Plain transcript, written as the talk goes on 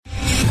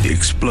The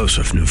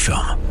explosive new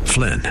film,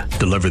 Flynn,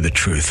 Deliver the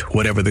Truth,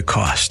 Whatever the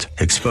Cost,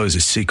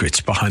 exposes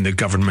secrets behind the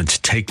government's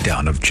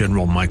takedown of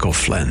General Michael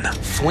Flynn.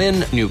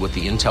 Flynn knew what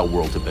the intel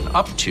world had been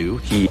up to.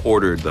 He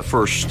ordered the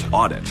first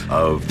audit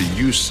of the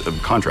use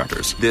of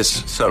contractors.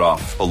 This set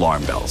off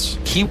alarm bells.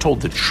 He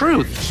told the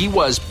truth. He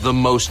was the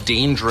most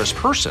dangerous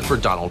person for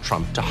Donald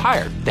Trump to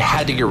hire. They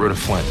had to get rid of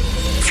Flynn.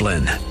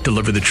 Flynn,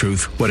 Deliver the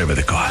Truth, Whatever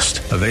the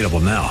Cost. Available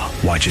now.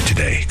 Watch it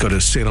today. Go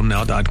to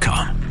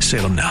salemnow.com.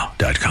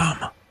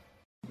 salemnow.com.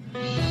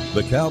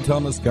 The Cal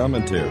Thomas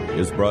Commentary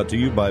is brought to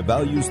you by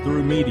Values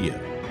Through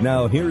Media.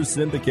 Now here's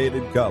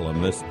syndicated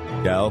columnist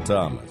Cal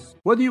Thomas.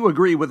 Whether you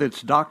agree with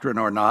its doctrine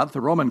or not,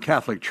 the Roman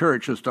Catholic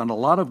Church has done a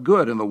lot of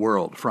good in the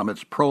world, from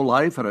its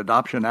pro-life and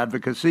adoption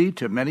advocacy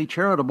to many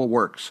charitable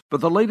works. But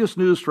the latest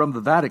news from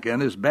the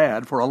Vatican is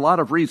bad for a lot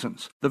of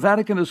reasons. The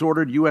Vatican has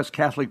ordered U.S.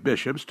 Catholic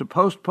bishops to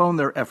postpone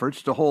their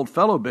efforts to hold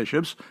fellow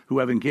bishops who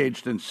have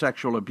engaged in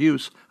sexual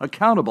abuse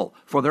accountable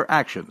for their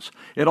actions.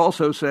 It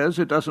also says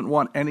it doesn't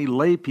want any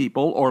lay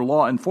people or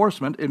law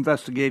enforcement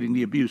investigating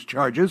the abuse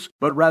charges,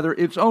 but rather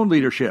its own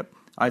leadership.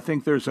 I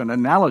think there's an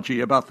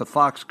analogy about the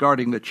fox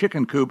guarding the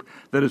chicken coop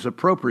that is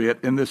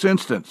appropriate in this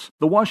instance.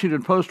 The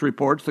Washington Post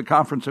reports the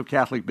Conference of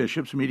Catholic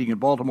Bishops meeting in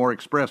Baltimore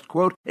expressed,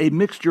 quote, a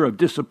mixture of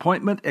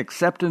disappointment,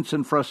 acceptance,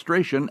 and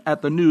frustration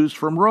at the news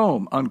from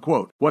Rome,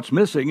 unquote. What's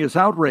missing is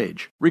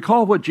outrage.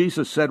 Recall what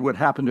Jesus said would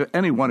happen to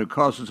anyone who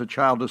causes a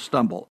child to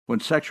stumble.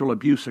 When sexual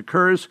abuse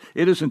occurs,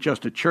 it isn't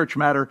just a church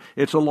matter,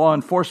 it's a law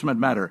enforcement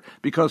matter,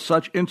 because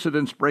such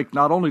incidents break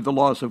not only the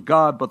laws of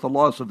God, but the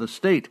laws of the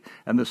state,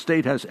 and the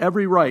state has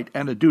every right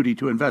and a duty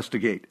to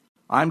investigate.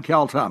 I'm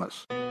Cal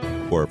Thomas.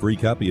 For a free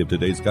copy of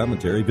today's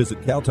commentary, visit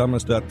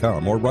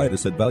calthomas.com or write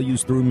us at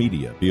Values Through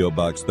Media, P.O.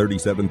 Box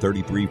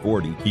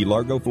 373340, Key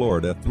Largo,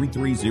 Florida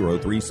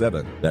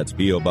 33037. That's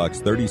P.O. Box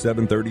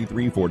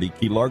 373340,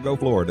 Key Largo,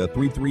 Florida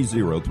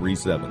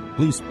 33037.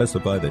 Please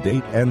specify the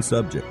date and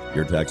subject.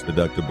 Your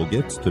tax-deductible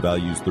gifts to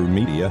Values Through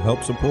Media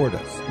help support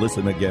us.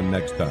 Listen again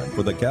next time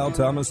for the Cal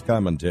Thomas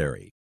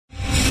Commentary.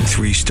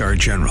 3-star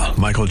General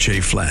Michael J.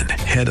 Flynn,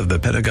 head of the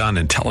Pentagon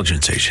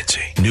Intelligence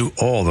Agency, knew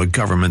all the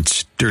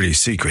government's dirty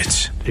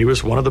secrets. He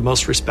was one of the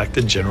most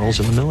respected generals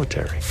in the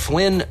military.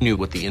 Flynn knew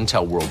what the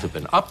intel world had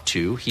been up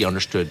to. He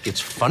understood its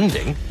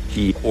funding.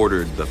 He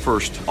ordered the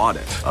first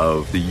audit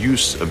of the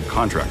use of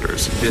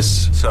contractors.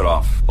 This set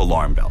off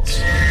alarm bells.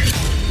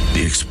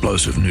 The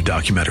explosive new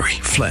documentary,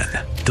 Flynn,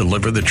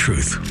 Deliver the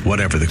Truth,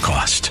 Whatever the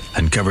Cost,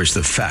 uncovers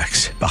the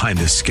facts behind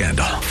this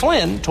scandal.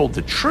 Flynn told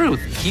the truth.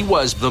 He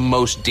was the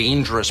most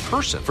dangerous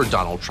person for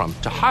Donald Trump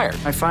to hire.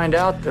 I find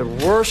out the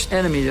worst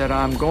enemy that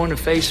I'm going to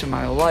face in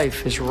my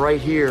life is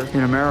right here in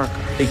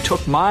America. They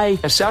took my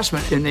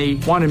assessment and they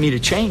wanted me to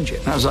change it.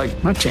 And I was like,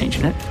 I'm not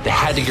changing it. They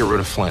had to get rid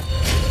of Flynn.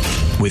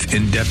 With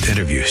in-depth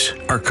interviews,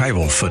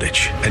 archival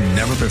footage, and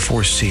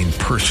never-before-seen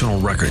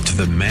personal records of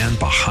the man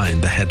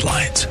behind the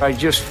headlines. I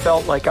just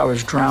felt like I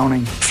was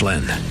drowning.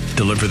 Flynn,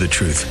 Deliver the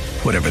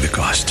Truth, Whatever the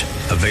Cost.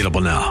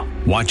 Available now.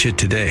 Watch it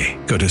today.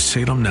 Go to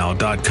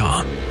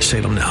salemnow.com.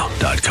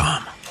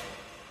 salemnow.com.